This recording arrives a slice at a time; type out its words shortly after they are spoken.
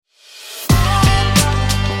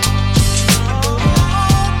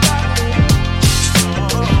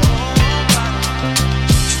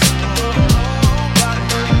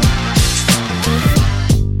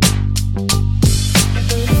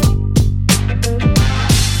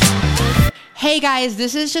Hey guys,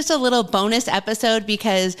 this is just a little bonus episode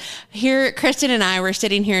because here Kristen and I were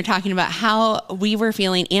sitting here talking about how we were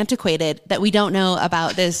feeling antiquated that we don't know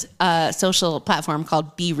about this social platform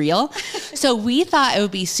called BeReal. So we thought it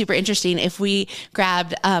would be super interesting if we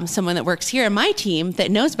grabbed someone that works here on my team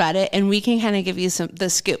that knows about it, and we can kind of give you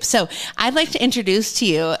the scoop. So I'd like to introduce to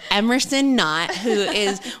you Emerson Knott, who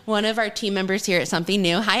is one of our team members here at Something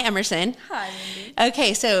New. Hi, Emerson. Hi, Mindy.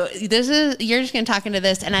 Okay, so you're just going to talk into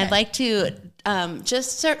this, and I'd like to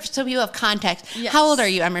just so you have context. Yes. How old are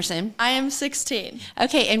you, Emerson? I am 16.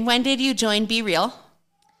 Okay, and when did you join BeReal?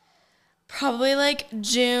 Probably like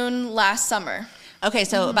June last summer. Okay,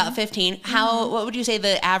 so about 15. What would you say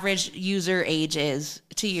the average user age is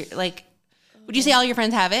to your, like, would you say all your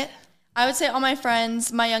friends have it? I would say all my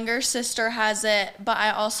friends. My younger sister has it, but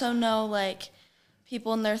I also know like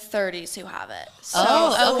people in their 30s who have it. So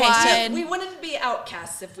okay. So we wouldn't be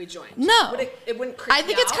outcasts if we joined. No. It wouldn't creep I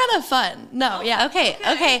think you it's out? kind of fun. No, yeah.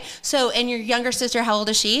 Okay. So, and your younger sister, how old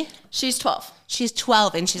is she? She's 12. She's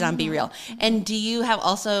 12 and she's on BeReal. And do you have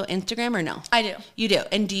also Instagram or no? I do. You do.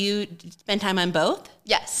 And do you spend time on both?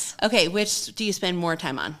 Yes. Okay, which do you spend more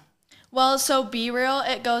time on? Well, so BeReal,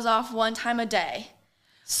 it goes off one time a day.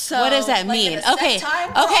 So what does that like mean? in a set Okay. time?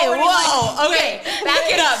 Okay. Or Whoa. like- Okay.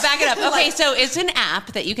 Back it up. Okay. So it's an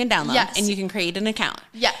app that you can download Yes. and you can create an account.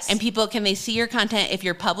 Yes. And people, can they see your content if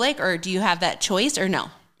you're public, or do you have that choice or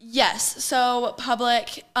no? Yes. So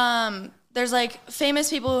public, there's like famous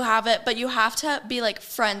people who have it, but you have to be like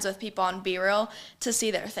friends with people on BeReal to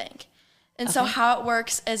see their thing. And so how it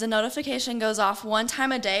works is a notification goes off one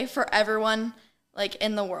time a day for everyone like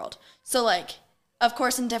in the world. So like, of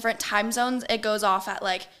course, in different time zones, it goes off at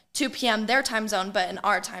like 2 p.m. their time zone, but in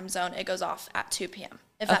our time zone, it goes off at 2 p.m.,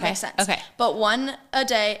 if that makes sense. Okay. But one a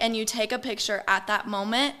day, and you take a picture at that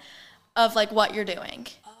moment of like what you're doing.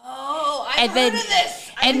 Oh, I've heard of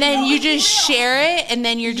this. And then you just share it, and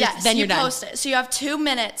then you're just Yes, you're done. post it. So you have 2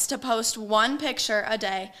 minutes to post one picture a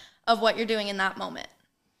day of what you're doing in that moment.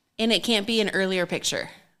 And it can't be an earlier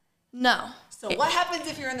picture. No. So what happens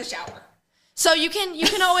if you're in the shower? So you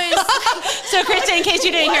can always So Kristen, in case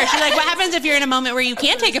you didn't hear, she's like, what happens if you're in a moment where you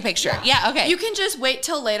can't take a picture? Yeah, okay. you can just wait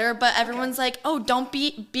till later, but everyone's like, oh, don't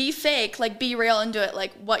be fake, like be real and do it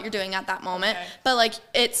like what you're doing at that moment. Okay. But like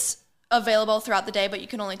it's available throughout the day, but you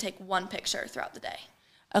can only take one picture throughout the day.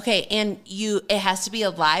 Okay, and it has to be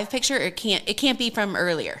a live picture, or it can't be from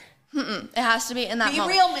earlier. It has to be in that Be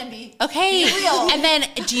moment. real, Mindy. Okay. Be real. And then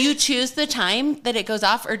do you choose the time that it goes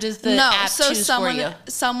off, or does the app choose for you?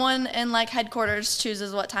 Someone in like headquarters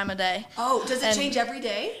chooses what time of day. Oh, does it And- change every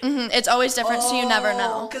day? It's always different, so you never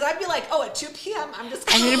know. Because I'd be like, at 2 p.m., I'm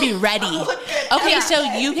I'm gonna be ready. look good. Okay, Yeah. so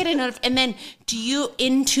you get a and then do you,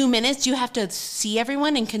 in 2 minutes, do you have to see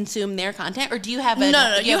everyone and consume their content, or do you have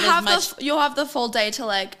No. you'll have the full day to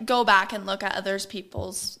like go back and look at others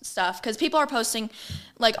people's stuff, because people are posting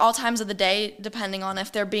like all times of the day depending on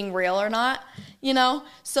if they're being real or not, you know?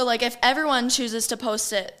 So like if everyone chooses to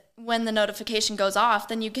post it when the notification goes off,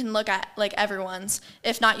 then you can look at like everyone's.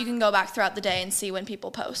 If not, you can go back throughout the day and see when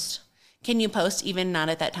people post. Can you post even not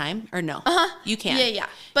at that time, or no? You can. Yeah.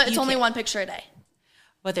 But it's You only can. one picture a day.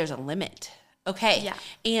 But there's a limit. Okay. Yeah.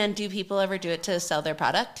 And do people ever do it to sell their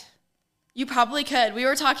product? You probably could. We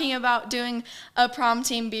were talking about doing a prom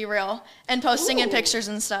team BeReal and posting in pictures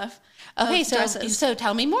and stuff. Okay, of so dresses.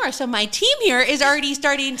 tell me more. So my team here is already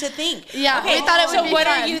starting to think. Yeah, okay, we thought it would so be what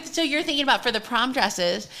fun. are you? So you're thinking about for the prom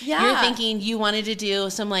dresses? Yeah. You're thinking you wanted to do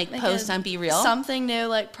some like posts on BeReal. Something new,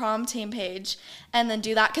 like prom team page, and then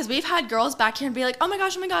do that. Because we've had girls back here and be like, oh my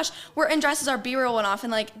gosh, we're in dresses, our BeReal went off,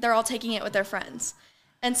 and like they're all taking it with their friends.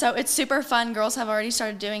 And so it's super fun. Girls have already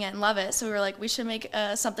started doing it and love it. So we were like, we should make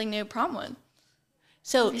something new prom one.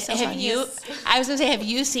 So so have fun. you? I was gonna say, have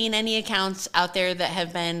you seen any accounts out there that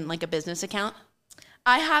have been like a business account?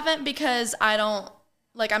 I haven't, because I don't,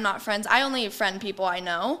 like I'm not friends. I only friend people I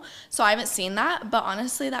know. So I haven't seen that. But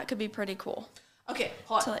honestly, that could be pretty cool. Okay,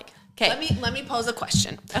 hold on. To like, Okay. Let me pose a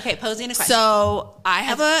question. Okay, posing a question. So I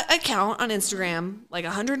have an account on Instagram, like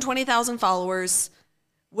 120,000 followers.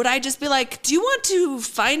 Would I just be like, do you want to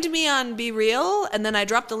find me on BeReal? And then I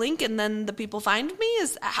drop the link and then the people find me?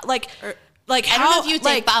 Is like I how, don't know if you'd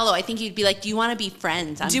say like, follow. I think you'd be like, do you want to be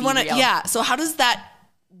friends on do you want to, BeReal? yeah. So how does that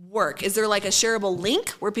work? Is there like a shareable link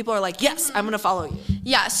where people are like, yes, I'm going to follow you?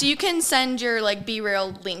 yeah, so you can send your like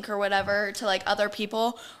BeReal link or whatever to like other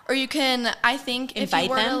people, or you can, I think, Invite if you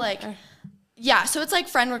were them, to like, or- yeah, so it's like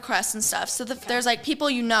friend requests and stuff. So there's like people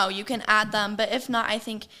you know, you can add them. But if not, I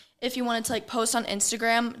think if you wanted to like post on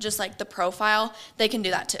Instagram, just like the profile, they can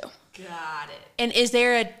do that too. Got it. And is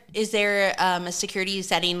there a security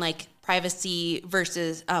setting, like privacy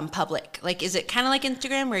versus public? Like, is it kind of like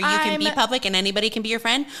Instagram where you can be public and anybody can be your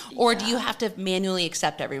friend? Or do you have to manually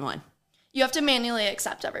accept everyone? You have to manually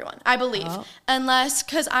accept everyone, I believe. Unless,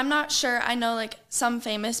 because I'm not sure, I know like some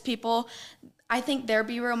famous people, I think their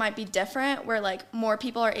BeReal might be different where like more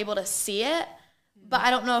people are able to see it, but I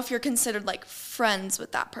don't know if you're considered like friends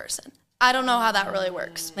with that person. I don't know how that really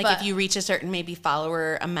works. Like if you reach a certain maybe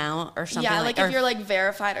follower amount or something like if you're like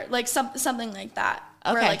verified or like something like that.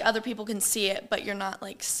 Okay. Where like other people can see it, but you're not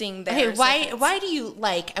like seeing theirs. Okay, why do you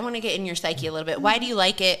like, I want to get in your psyche a little bit. Why do you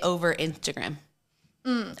like it over Instagram?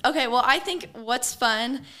 Okay, well, I think what's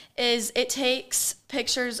fun is it takes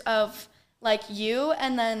pictures of like you,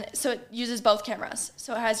 and then so it uses both cameras.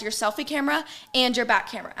 So it has your selfie camera and your back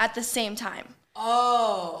camera at the same time.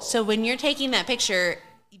 Oh. So when you're taking that picture,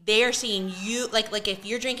 they are seeing you, like if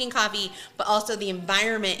you're drinking coffee, but also the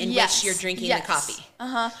environment in which you're drinking the coffee.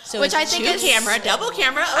 So which I think is double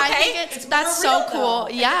camera. Okay, I think that's so cool.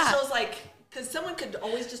 Yeah. And it shows like, because someone could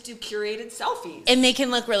always just do curated selfies. And they can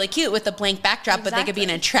look really cute with a blank backdrop, but they could be in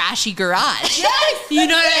a trashy garage. Yes! You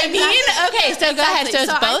know what I mean? Okay, so go ahead. So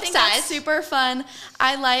it's both I think sides. That's super fun.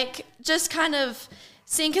 I like just kind of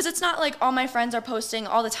seeing, because it's not like all my friends are posting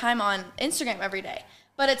all the time on Instagram every day.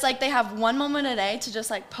 But it's like they have one moment a day to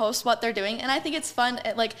just like post what they're doing. And I think it's fun.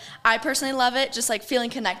 Like I personally love it. Just like feeling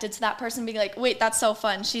connected to that person, being like, wait, that's so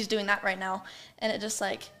fun. She's doing that right now. And it just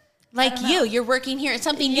like you're working here. It's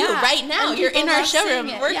something new right now. You're in our showroom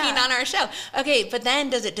working on our show. Okay, but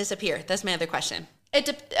then does it disappear? That's my other question.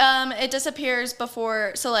 It disappears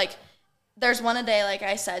before. So like there's one a day, like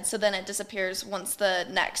I said. So then it disappears once the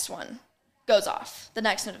next one goes off, the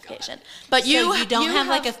next notification. But you don't have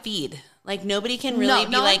like a feed. Like nobody can really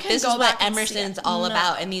be like, this is what Emerson's all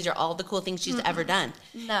about, and these are all the cool things she's ever done.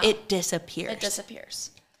 No, it disappears. It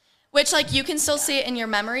disappears. Which like you can still see it in your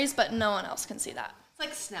memories, but no one else can see that. It's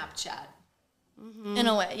like Snapchat. In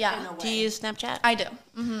a way, yeah. Do you use Snapchat? I do.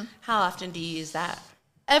 How often do you use that?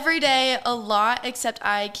 Every day, a lot, except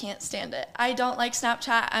I can't stand it. I don't like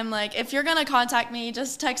Snapchat. I'm like, if you're gonna contact me,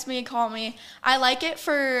 just text me, call me. I like it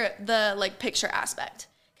for the like picture aspect.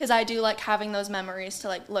 Because I do like having those memories to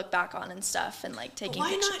like look back on and stuff and like taking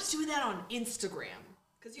pictures. Why not do that on Instagram?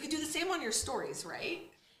 Because you can do the same on your stories, right?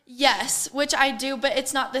 Yes, which I do, but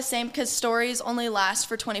it's not the same because stories only last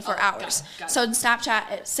for 24 hours. Got it. So in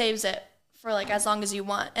Snapchat, it saves it for like as long as you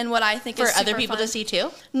want. And what I think is for other people to see too?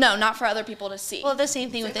 No, not for other people to see. Well, the same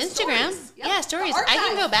thing with Instagram. Stories. Yep. Yeah, stories. I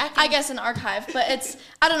can go back. I guess an archive, but it's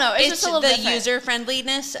I don't know. It's just a little different. The user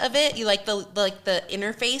friendliness of it. You like the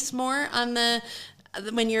interface more on the.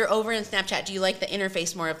 When you're over in Snapchat, do you like the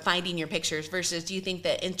interface more of finding your pictures versus do you think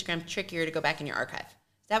that Instagram's trickier to go back in your archive?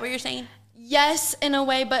 Is that what you're saying? Yes, in a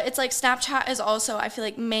way, but it's like Snapchat is also, I feel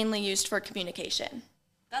like, mainly used for communication.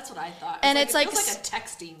 That's what I thought. And it's like a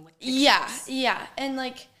texting with pictures. Yeah. And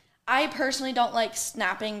like I personally don't like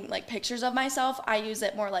snapping like pictures of myself. I use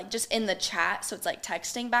it more like just in the chat, so it's like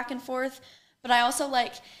texting back and forth. But I also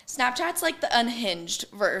like Snapchat's like the unhinged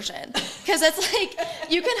version because it's like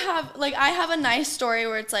you can have like I have a nice story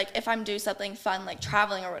where it's like if I'm doing something fun like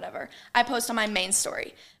traveling or whatever, I post on my main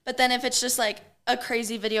story. But then if it's just like a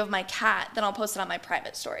crazy video of my cat, then I'll post it on my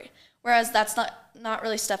private story. Whereas that's not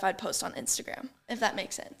really stuff I'd post on Instagram, if that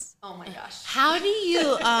makes sense. Oh my gosh. How do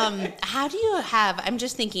you have, I'm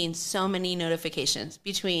just thinking so many notifications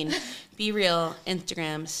between BeReal,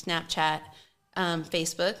 Instagram, Snapchat,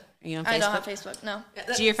 Facebook. Are you on Facebook? I don't have Facebook, no.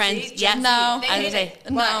 Do your friends? Yeah. No. I was gonna say,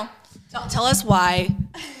 no. Tell us why.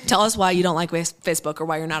 Tell us why you don't like Facebook or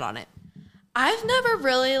why you're not on it. I've never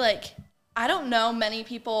really I don't know many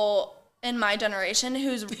people in my generation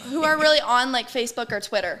who are really on like Facebook or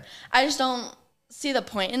Twitter. I just don't see the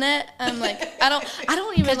point in it. I'm like, I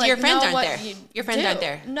don't even like your friends know aren't what there. Your friends aren't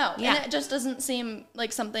there. No, yeah. And it just doesn't seem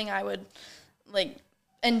like something I would like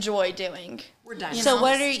enjoy doing. We're done. So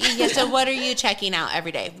what are you checking out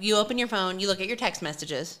every day? You open your phone, you look at your text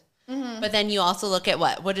messages, but then you also look at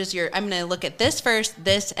what is your? I'm going to look at this first,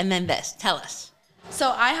 this, and then this. Tell us.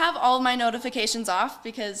 So I have all of my notifications off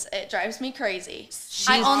because it drives me crazy.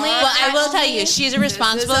 I will tell you, she's a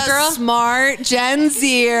responsible girl. Smart Gen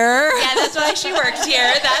Zer. Yeah, that's why she works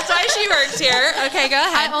here. Okay, go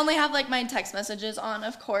ahead. I only have like my text messages on,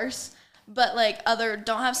 of course, but like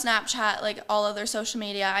don't have Snapchat, like all other social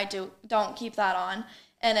media. I don't keep that on,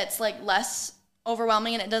 and it's like less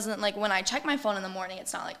overwhelming, and it doesn't like when I check my phone in the morning,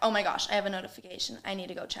 it's not like, oh my gosh, I have a notification, I need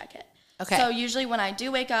to go check it. Okay. So usually when I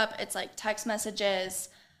do wake up, it's like text messages.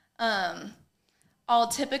 I'll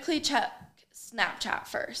typically check Snapchat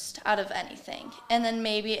first out of anything, and then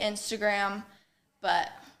maybe Instagram,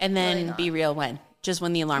 and then really BeReal when? Just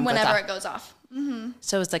when the alarm goes off? Whenever it goes off. Mm-hmm.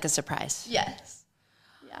 So it's like a surprise. Yes.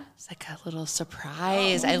 Yeah. It's like a little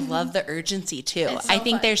surprise. I love the urgency too. It's so I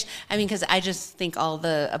think fun. because I just think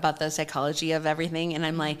about the psychology of everything. And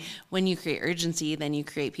I'm like, when you create urgency, then you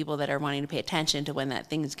create people that are wanting to pay attention to when that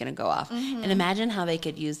thing is going to go off. And imagine how they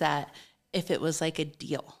could use that if it was like a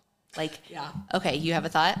deal. Like, okay, you have a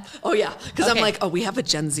thought? Oh yeah. Cause Okay. I'm like, oh, we have a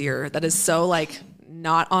Gen Zer that is so like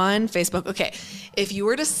not on Facebook. Okay. If you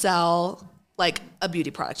were to sell like a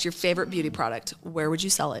beauty product, your favorite beauty product, where would you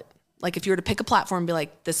sell it? Like if you were to pick a platform and be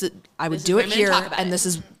like, I would do where it I'm gonna here talk about and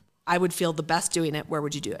it. I would feel the best doing it. Where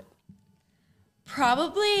would you do it?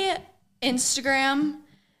 Probably Instagram,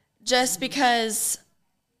 just because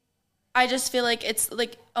I just feel like it's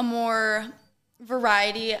like a more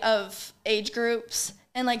variety of age groups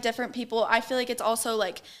and like different people. I feel like it's also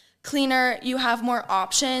like cleaner. You have more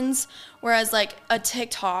options, whereas like a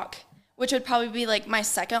TikTok, which would probably be like my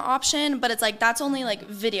second option, but it's like that's only like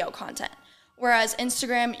video content. Whereas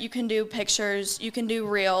Instagram, you can do pictures, you can do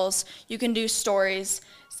reels, you can do stories.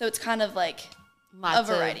 So it's kind of like Lots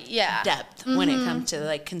a variety. of depth when it comes to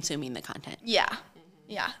like consuming the content. Yeah.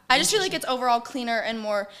 I just feel like it's overall cleaner and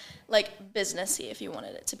more like businessy if you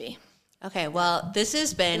wanted it to be. Okay, well, this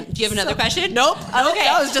has been. Do you have another question? Nope. Okay,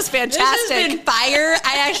 That was just fantastic. This has been fire.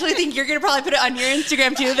 I actually think you're gonna probably put it on your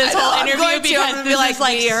Instagram too. This whole I'm interview going to. I'm because gonna this be like, is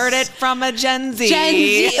like we heard it from a Gen Z. Gen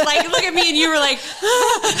Z. Like, look at me, and you were like,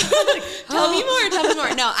 tell me more. Tell me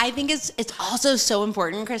more. No, I think it's also so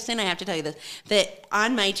important, Kristen. I have to tell you this, that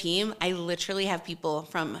on my team, I literally have people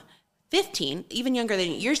from 15, even younger than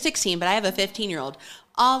you. You're 16, but I have a 15-year-old.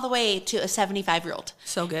 All the way to a 75-year-old.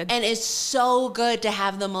 So good. And it's so good to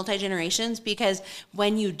have the multi-generations because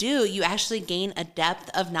when you do, you actually gain a depth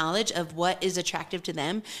of knowledge of what is attractive to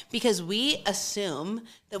them because we assume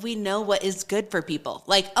that we know what is good for people.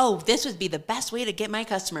 Like, oh, this would be the best way to get my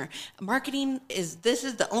customer. Marketing this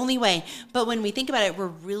is the only way. But when we think about it, we're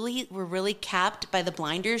really capped by the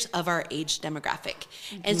blinders of our age demographic.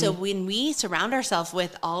 And so when we surround ourselves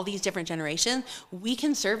with all these different generations, we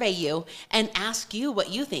can survey you and ask you what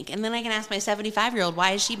you think. And then I can ask my 75-year-old,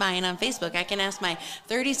 why is she buying on Facebook? I can ask my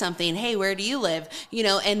 30-something, hey, where do you live? You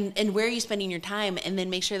know, and where are you spending your time? And then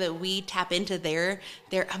make sure that we tap into their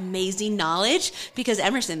amazing knowledge because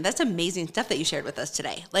Emerson, that's amazing stuff that you shared with us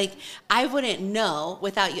today. Like, I wouldn't know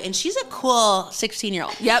without you. And she's a cool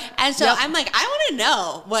 16-year-old. Yep. And so Yep. I'm like, I want to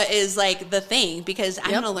know what is like the thing because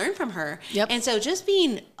I'm going to learn from her. Yep. And so just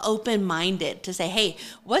being open-minded to say, hey,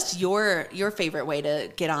 what's your favorite way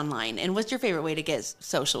to get online? And what's your favorite way to get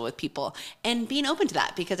social with people? And being open to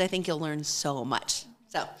that because I think you'll learn so much.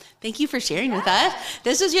 So thank you for sharing with us.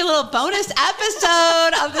 This was your little bonus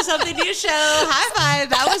episode of the Something New Show. High five.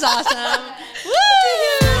 That was awesome.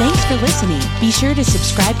 Woo! Thanks for listening. Be sure to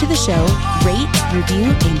subscribe to the show, rate,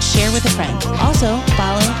 review, and share with a friend. Also,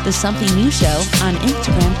 follow the Something New Show on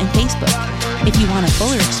Instagram and Facebook. If you want a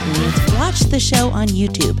fuller experience, watch the show on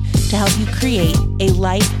YouTube to help you create a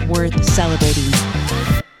life worth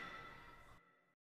celebrating.